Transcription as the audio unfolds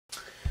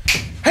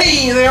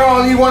Hey there,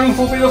 all you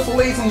wonderful, beautiful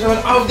ladies and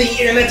gentlemen of the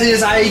internet. It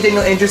is I,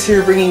 Daniel Andrews,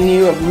 here bringing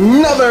you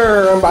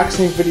another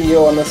unboxing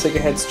video on the Sega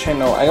Heads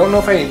channel. I don't know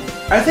if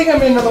I think I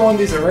made another one of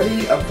these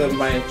already of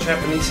my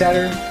Japanese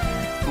Saturn,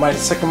 my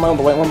second one,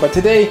 the white one. But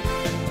today,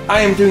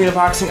 I am doing an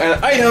unboxing on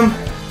an item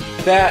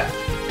that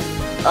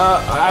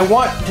I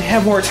want to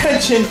have more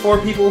attention for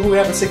people who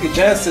have a Sega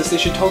Genesis. They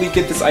should totally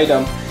get this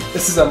item.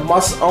 This is a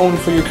must-own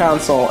for your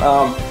console.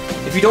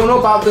 If you don't know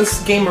about this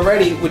game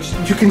already, which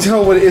you can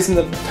tell what it is in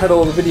the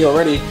title of the video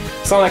already,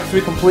 Sonic 3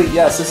 Complete,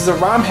 yes, this is a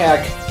ROM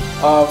hack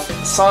of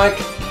Sonic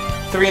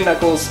 3 and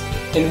Knuckles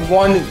in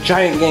one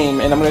giant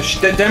game, and I'm going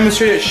to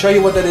demonstrate it, show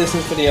you what that is in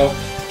this video.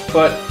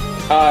 But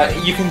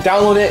you can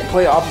download it,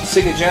 play it off of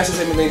Sega Genesis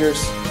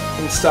emulators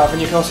and stuff, and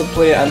you can also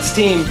play it on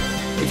Steam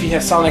if you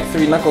have Sonic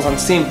 3 Knuckles on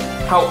Steam.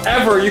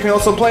 However, you can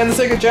also play on the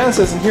Sega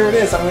Genesis, and here it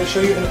is. I'm going to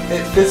show you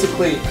it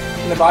physically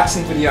in the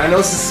boxing video. I know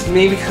this is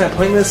maybe kind of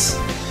pointless.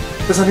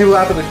 There's some people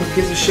out there that who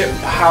gives a shit.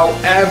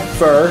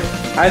 However,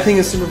 I think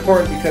it's super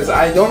important because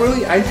I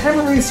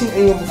haven't really seen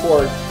anyone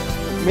before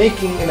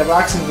making an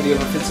unboxing video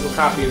of a physical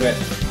copy of it.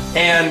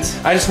 And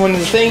I just wanted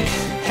to thank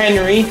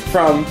Henry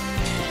from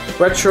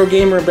Retro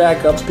Gamer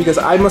Backups because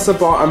I must have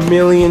bought a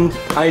million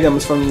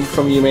items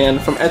from you, man,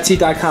 from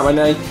Etsy.com, and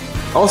I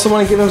also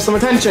want to give him some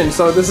attention.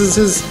 So this is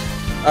his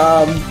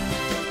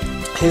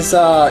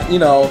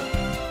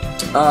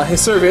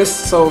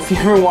service. So if you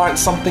ever want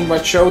something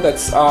retro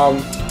that's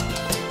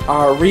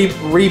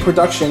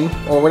reproduction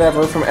or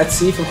whatever from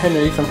Etsy, from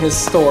Henry, from his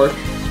store,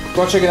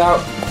 go check it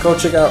out. Go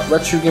check out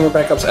Retro Gamer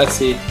Backups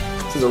Etsy.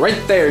 So right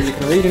there, you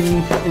can read it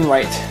and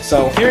write.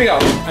 So here we go,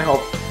 I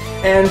hope.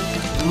 And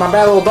my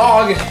bad little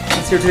dog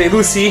is here today,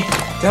 Lucy,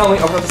 to help me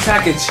open up this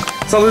package.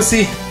 So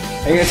Lucy,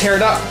 are you gonna tear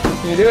it up?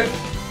 Can you do it?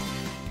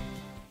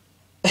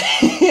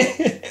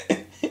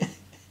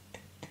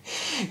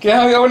 Can you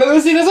help me open it,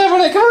 Lucy? Let's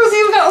open it. Come on, Lucy,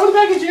 we gotta open the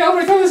package. You gotta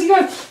open it. Come on, Lucy, come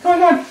on.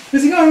 Come on,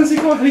 Lucy, come on, Lucy,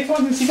 come on, honey, come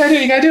on, Lucy. You gotta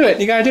do it.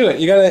 You gotta do it.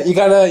 You gotta do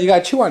it. You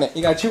gotta chew on it.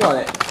 You gotta chew on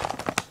it.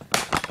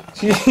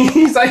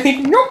 She's like,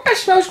 nope, that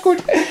smells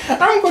good.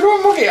 I'm good.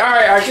 I'm okay. All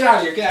right, get out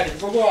of here. Get out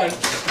of here. Go on.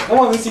 Come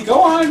on, Lucy.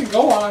 Go on.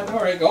 Go on. All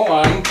right, go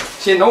on.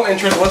 She had no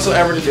interest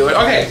whatsoever to do it.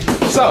 Okay,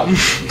 so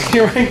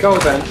here I go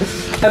then.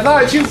 I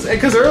thought she was,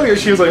 because earlier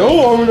she was like,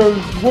 oh, I'm gonna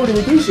hoarding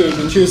Medusa's,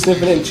 and she was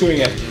sniffing it and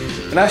chewing it.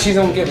 But now she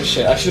don't give a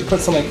shit. I should have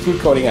put some like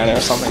food coating on it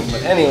or something.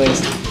 But anyways,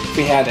 if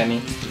we had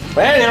any.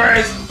 But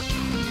anyways,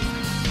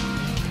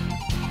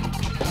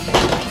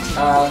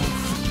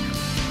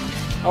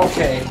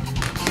 okay.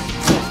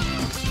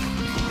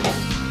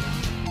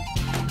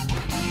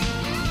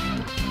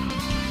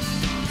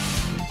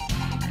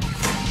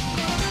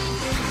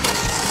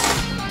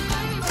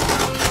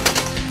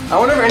 I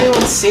wonder if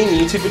anyone's seen a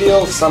YouTube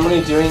video of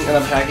somebody doing an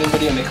unpacking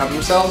video and they cut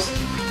themselves.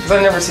 Because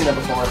I've never seen that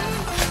before.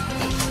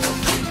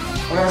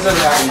 I've never seen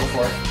that happen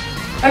before.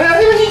 And I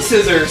don't even need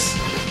scissors.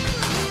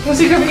 Let's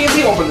see if we can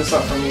easily open this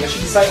up for me. I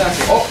should decide not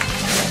to. Oh!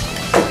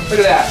 Look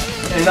at that.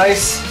 And a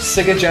nice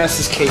Sega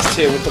Genesis case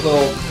too with the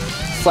little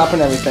flap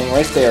and everything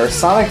right there.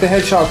 Sonic the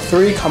Hedgehog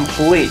 3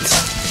 Complete.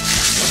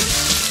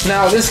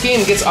 Now this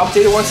game gets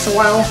updated once in a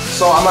while,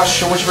 so I'm not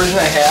sure which version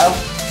I have.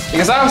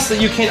 Because obviously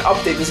you can't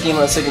update this game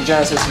on a Sega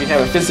Genesis if you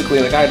have it physically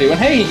like I do. And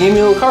hey, he gave me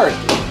a little card.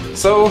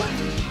 So,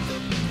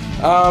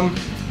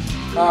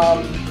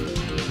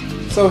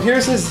 so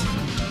here's his,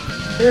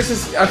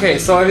 okay,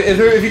 so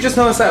if you just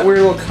noticed that weird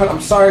little cut,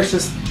 I'm sorry, it's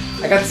just,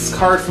 I got this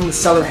card from the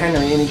seller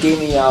Henry, and he gave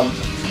me, and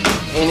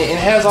it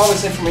has all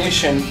this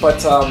information,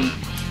 but,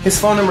 his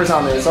phone number's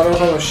on there, so I don't know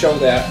if I'm going to show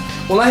that.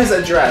 Well, not his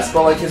address,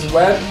 but like his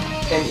web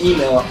and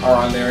email are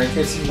on there in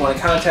case you want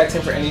to contact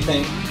him for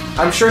anything.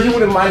 I'm sure he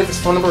wouldn't mind if his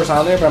phone number was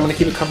on there, but I'm going to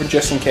keep it covered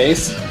just in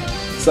case.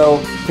 So,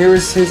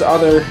 here's his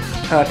other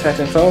contact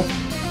info.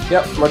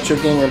 Yep, Retro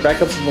Gamer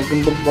Backups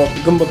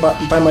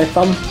by my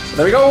thumb. So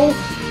there we go!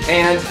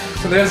 And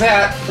so there's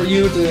that for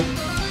you to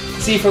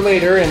see for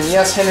later. And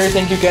yes, Henry,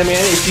 thank you again, man,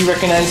 if you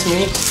recognize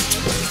me.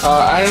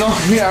 I don't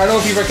know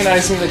if you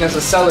recognize me like as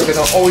a seller, because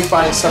I'm always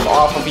buying stuff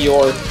off of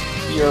your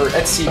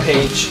Etsy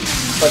page.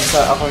 But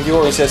off of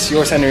yours, yes,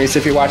 yours, Henry, so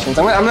if you're watching.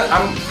 So I'm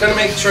going to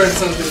make sure it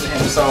sounds good to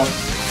him, so I'm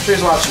sure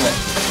he's watching it.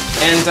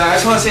 And I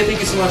just want to say thank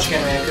you so much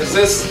again, man,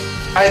 because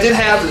I did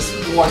have this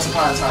once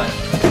upon a time.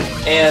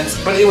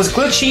 But it was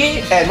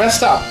glitchy and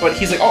messed up. But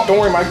he's like, oh, don't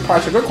worry, my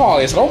parts are good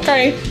quality. I said,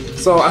 okay.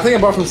 So I think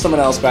I bought from someone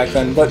else back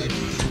then. But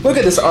look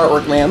at this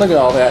artwork, man. Look at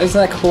all that.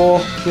 Isn't that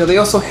cool? You know, they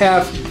also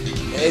have,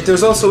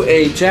 there's also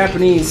a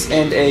Japanese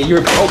and a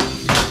European,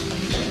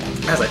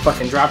 oh, as I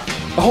fucking dropped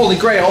the holy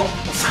grail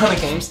of Sonic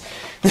games.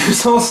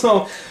 There's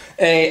also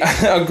a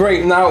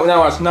great, now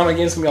my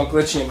game's gonna be all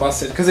glitchy and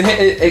busted. Because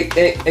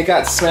it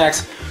got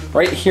smacked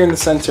right here in the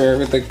center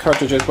with the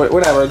cartridges. But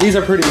whatever, these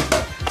are pretty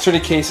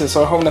sturdy cases,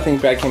 so I hope nothing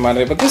bad came out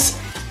of it. But this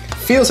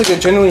feels like a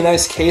genuinely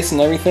nice case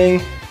and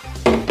everything.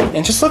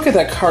 And just look at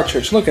that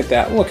cartridge. Look at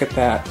that. Look at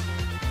that.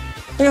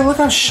 Look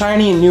how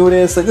shiny and new it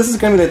is. Like, this is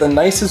going to be like the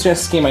nicest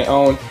Genesis game I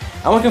own.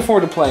 I'm looking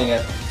forward to playing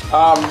it.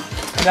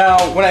 Now,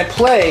 when I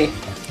play,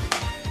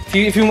 if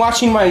you've been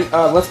watching my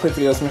Let's Play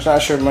videos, I'm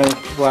not sure if many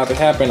people out there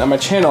have been, on my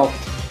channel,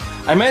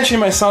 I mentioned in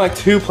my Sonic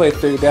 2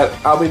 playthrough that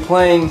I'll be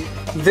playing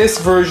this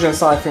version of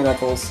Sonic 3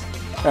 Knuckles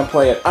and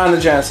play it on the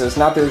Genesis,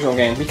 not the original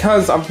game,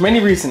 because of many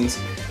reasons,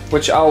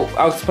 which I'll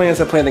explain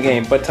as I play the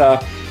game. But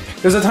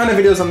there's a ton of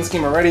videos on this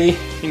game already,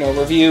 you know,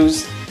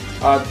 reviews,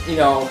 you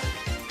know,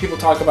 people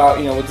talk about,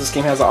 you know, what this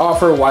game has to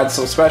offer, why it's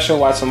so special,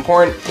 why it's so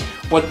important,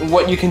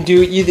 what you can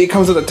do. It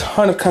comes with a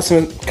ton of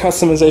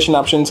customization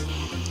options,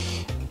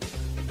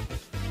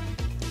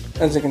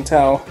 as you can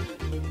tell.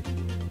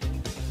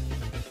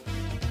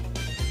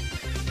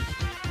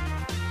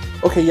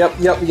 Okay, yep.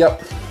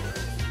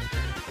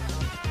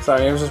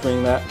 Sorry, I was just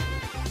reading that.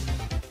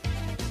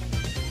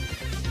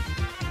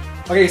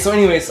 Okay, so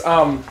anyways,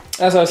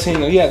 as I was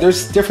saying, yeah,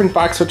 there's different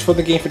box search for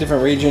the game for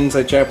different regions,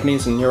 like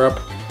Japanese and Europe,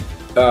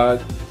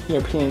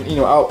 European. You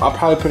know, I'll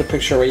probably put a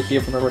picture right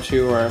here from number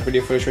 2 or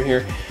video footage right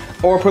here,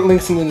 or put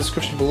links in the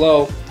description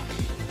below.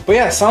 But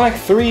yeah, Sonic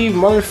 3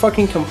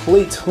 motherfucking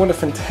complete. What a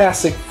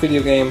fantastic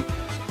video game.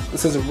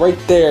 This is right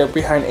there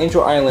behind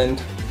Angel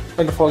Island,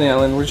 or the Floating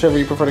Island, whichever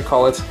you prefer to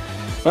call it.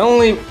 My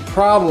only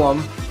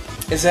problem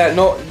is that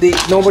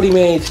nobody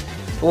made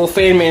a little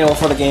fan manual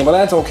for the game, but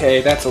that's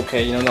okay. That's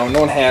okay. You know, no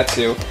one had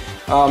to.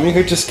 You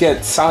could just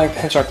get Sonic the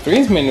Hedgehog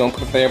 3's manual and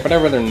put it there, but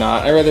I'd rather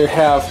not. I'd rather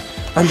have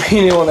a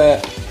manual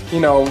that you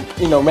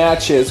know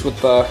matches with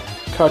the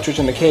cartridge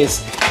in the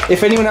case.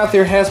 If anyone out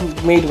there has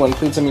made one,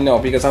 please let me know,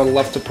 because I would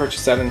love to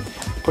purchase that and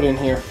put it in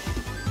here.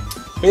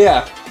 But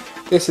yeah,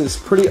 this is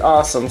pretty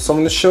awesome. So I'm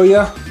going to show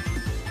you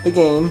the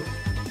game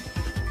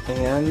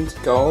and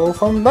go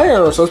from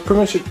there. So it's pretty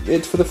much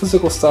it for the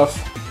physical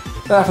stuff.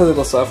 Not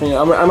physical stuff. You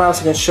know, I'm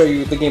also going to show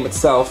you the game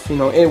itself. You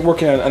know, it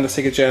working on the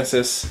Sega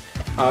Genesis.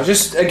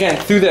 Just again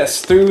through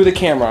the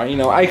camera. You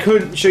know, I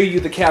could show you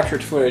the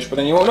captured footage, but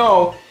then you won't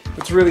know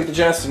it's really the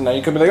Genesis now.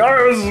 You could be like,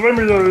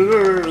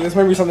 oh, this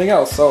might be something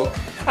else. So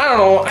I don't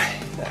know.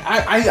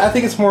 I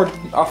think it's more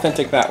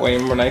authentic that way,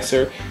 more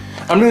nicer.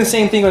 I'm doing the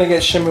same thing when I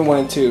get Shenmue 1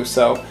 and 2.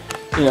 So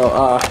you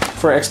know,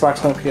 for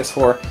Xbox One and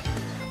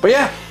PS4. But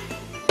yeah.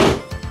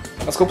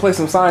 Let's go play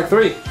some Sonic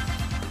 3.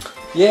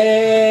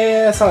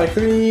 Yeah, Sonic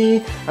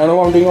 3. I know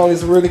I'm doing all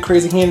these really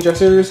crazy hand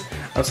gestures.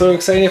 I'm so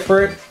excited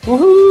for it.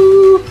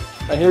 Woohoo!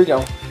 Alright, here we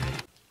go.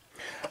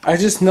 I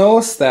just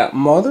noticed that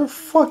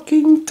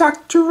motherfucking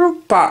Dr.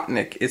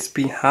 Robotnik is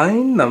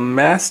behind the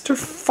Master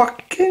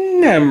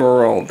fucking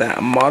Emerald. That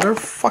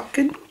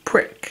motherfucking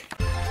prick.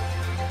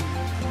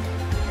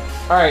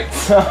 Alright,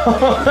 so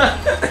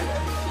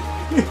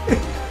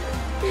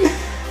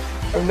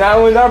I'm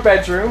now in our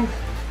bedroom.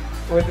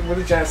 Where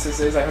the Genesis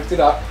is. I hooked it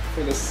up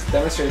for this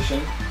demonstration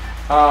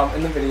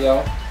in the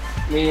video.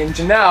 Me and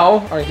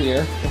Janelle are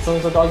here. And so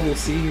is our dog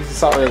Lucy, you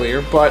saw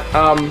earlier. But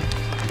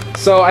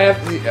so I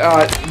have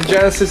the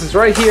Genesis is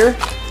right here.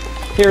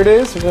 Here it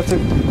is. We're going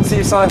to see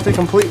if Sonic 3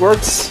 Complete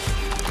works.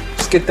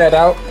 Just get that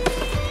out.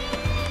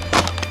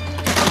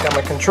 Got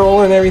my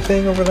controller and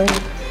everything over there.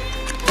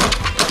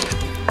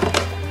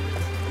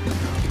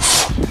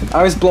 I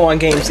always blow on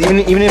games,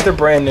 even if they're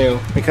brand new,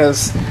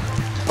 because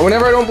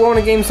whenever I don't blow on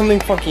a game, something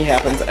funky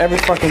happens. Every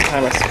fucking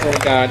time, I swear to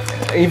God.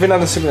 Even on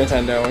the Super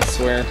Nintendo, I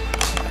swear.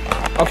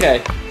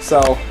 Okay,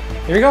 so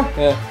here we go.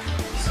 Yeah,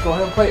 just go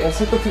ahead and play. Let's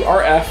go through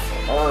RF.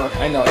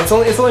 I know it's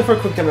only for a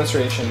quick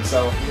demonstration,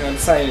 so you know, I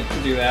decided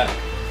to do that.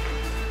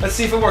 Let's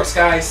see if it works,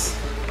 guys.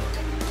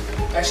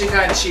 Actually,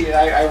 kind of cheated.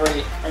 I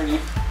already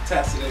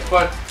tested it,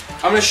 but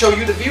I'm gonna show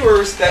you the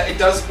viewers that it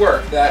does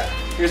work. That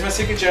here's my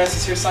Sega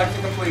Genesis. Here's Sonic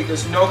 3 Complete.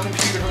 There's no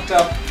computer hooked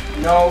up.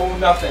 No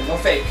nothing. No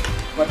fake.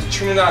 I'm about to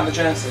turn it on the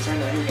Genesis right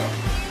now. Here we go.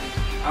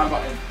 On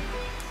button.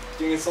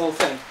 Doing its little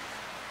thing.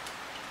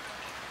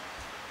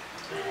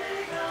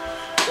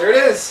 There it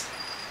is.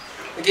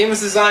 The game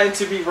is designed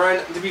to be ran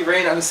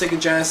on the Sega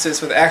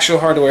Genesis with actual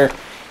hardware.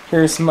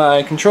 Here's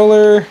my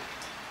controller.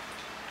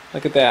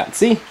 Look at that.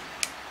 See?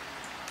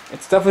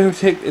 It's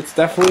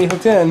definitely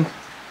hooked in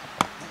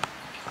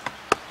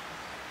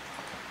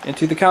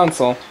into the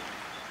console.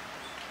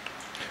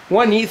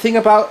 One neat thing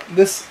about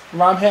this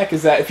ROM hack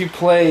is that if you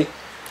play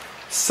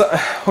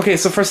okay,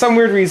 so for some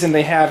weird reason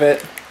they have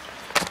it.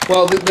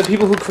 Well, the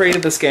people who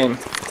created this game,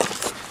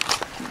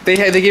 they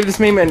gave this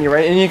main menu,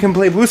 right? And you can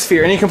play Blue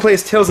Sphere, and you can play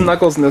as Tails and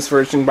Knuckles in this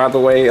version, by the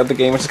way, of the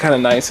game, which is kind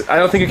of nice. I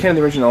don't think you can in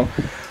the original,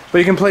 but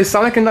you can play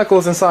Sonic and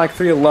Knuckles and Sonic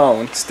 3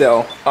 alone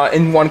still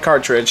in one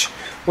cartridge,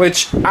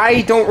 which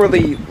I don't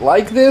really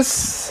like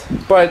this,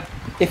 but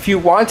if you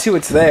want to,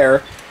 it's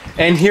there.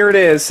 And here it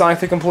is, Sonic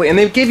 3 Complete, and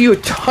they give you a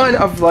ton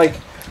of like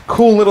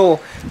cool little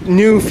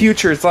new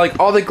features, like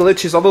all the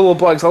glitches, all the little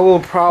bugs, all the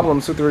little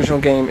problems with the original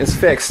game is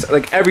fixed.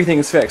 Like everything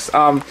is fixed.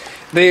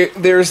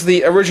 There's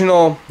the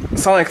original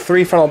Sonic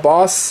 3 final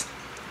boss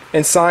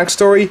in Sonic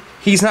Story.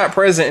 He's not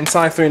present in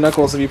Sonic 3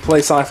 Knuckles if you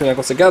play Sonic 3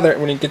 Knuckles together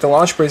when you get to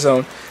Launch Break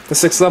Zone, the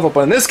 6th level.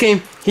 But in this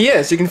game, he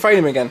is. You can fight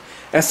him again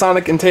as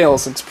Sonic and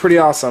Tails. It's pretty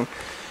awesome.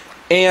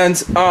 And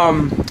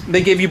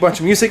they give you a bunch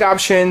of music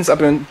options, a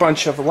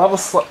bunch of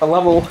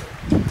level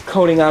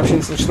coding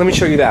options. Let me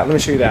show you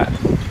that.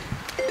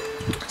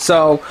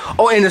 So,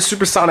 oh, and the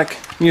supersonic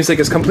music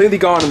is completely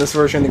gone in this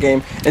version of the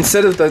game.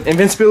 Instead of the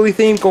invincibility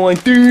theme going,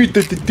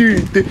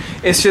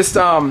 it's just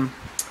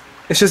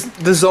It's just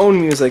the zone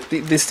music,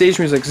 the stage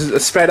music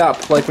is sped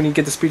up, like when you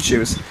get the speed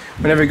shoes,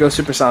 whenever you go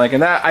supersonic,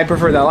 and that I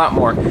prefer that a lot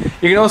more.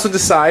 You can also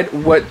decide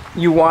what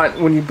you want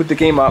when you boot the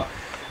game up.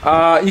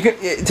 You can,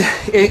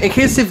 in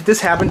case if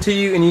this happened to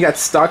you and you got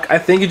stuck, I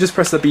think you just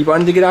press the B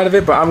button to get out of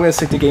it, but I'm gonna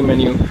stick to game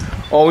menu.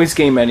 Always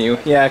game menu,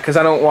 yeah, because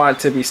I don't want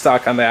to be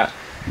stuck on that.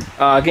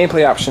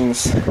 Gameplay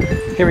options.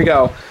 Here we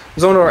go.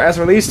 Zone or as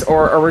released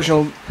or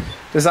original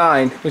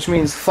design, which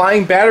means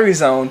Flying Battery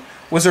Zone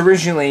was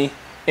originally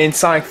in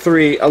Sonic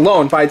 3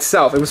 alone by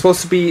itself. It was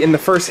supposed to be in the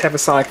first half of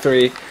Sonic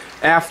 3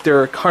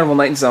 after Carnival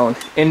Night Zone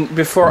and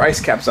before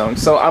Ice Cap Zone.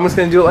 So I'm just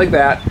going to do it like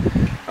that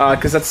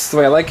because that's the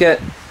way I like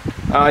it.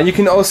 You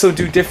can also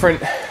do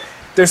different...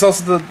 There's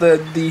also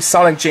the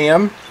Sonic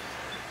Jam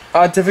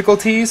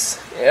difficulties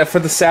for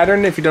the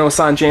Saturn. If you don't know what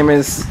Sonic Jam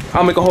is,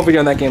 I'll make a whole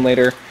video on that game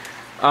later.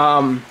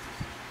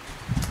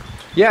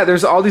 Yeah,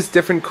 there's all these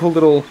different cool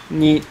little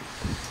neat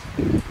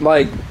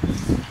like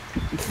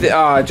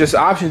just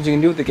options you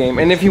can do with the game.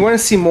 And if you want to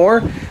see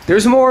more,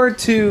 there's more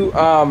to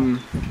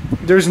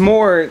there's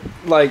more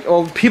like,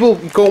 well, people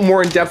go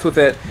more in depth with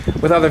it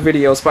with other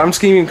videos, but I'm just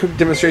giving you a quick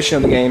demonstration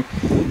of the game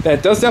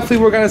that does definitely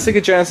work on a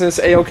Sega Genesis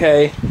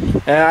A-OK.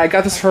 And I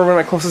got this from one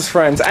of my closest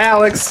friends,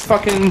 Alex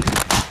fucking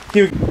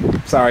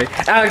Hughie. Sorry,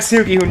 Alex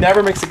Hughie, who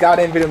never makes a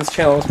goddamn video on this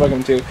channel. I was bugging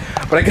him too,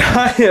 but I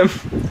got him.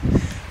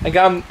 I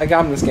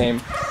got him this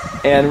game,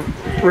 and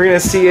we're gonna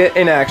see it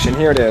in action.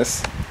 Here it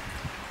is.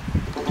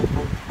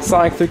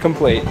 Sonic 3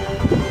 complete.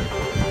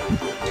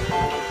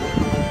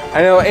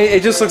 I know,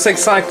 it just looks like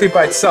Sonic 3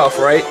 by itself,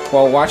 right?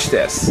 Well, watch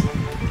this.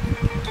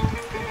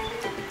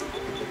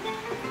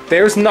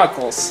 There's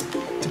Knuckles,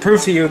 to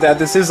prove to you that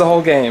this is the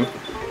whole game,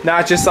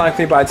 not just Sonic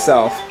 3 by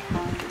itself.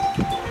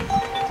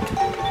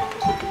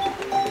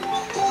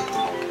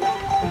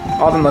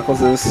 All the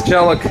Knuckleses.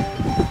 Joe, look.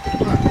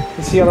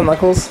 You see all the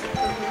Knuckles?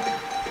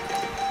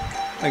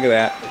 Look at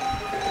that.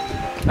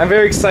 I'm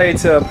very excited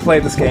to play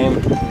this game.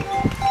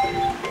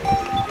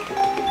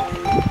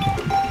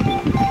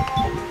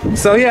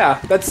 So yeah,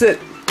 that's it.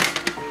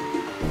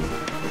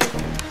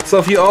 So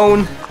if you own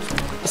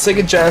a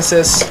Sega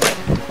Genesis,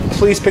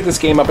 please pick this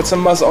game up. It's a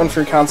must-own for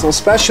your console,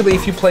 especially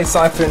if you play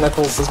Sonic 3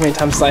 Knuckles as many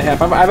times as I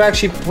have. I've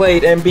actually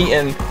played and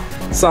beaten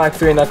Sonic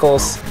 3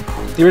 Knuckles,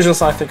 the original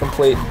Sonic 3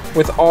 complete,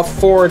 with all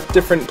 4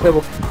 different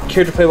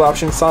character playable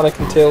options: Sonic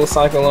and Tails,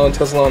 Sonic alone,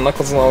 Tails alone,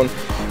 Knuckles alone,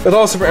 with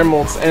all Super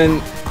Emeralds.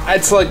 And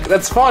it's like,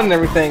 that's fun and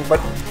everything, but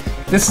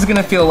this is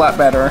gonna feel a lot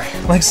better.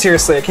 Like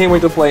seriously, I can't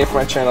wait to play it for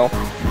my channel.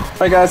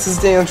 Alright guys, this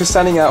is Daniel just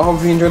signing out.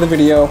 Hope you enjoyed the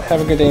video. Have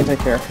a good day and take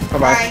care. Bye-bye.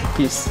 Bye.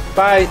 Peace.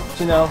 Bye,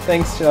 Janelle.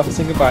 Thanks, Janelle, for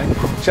saying goodbye.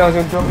 Janelle,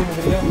 do you want to do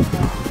the video?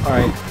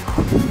 Alright.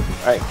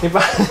 Alright,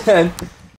 goodbye then.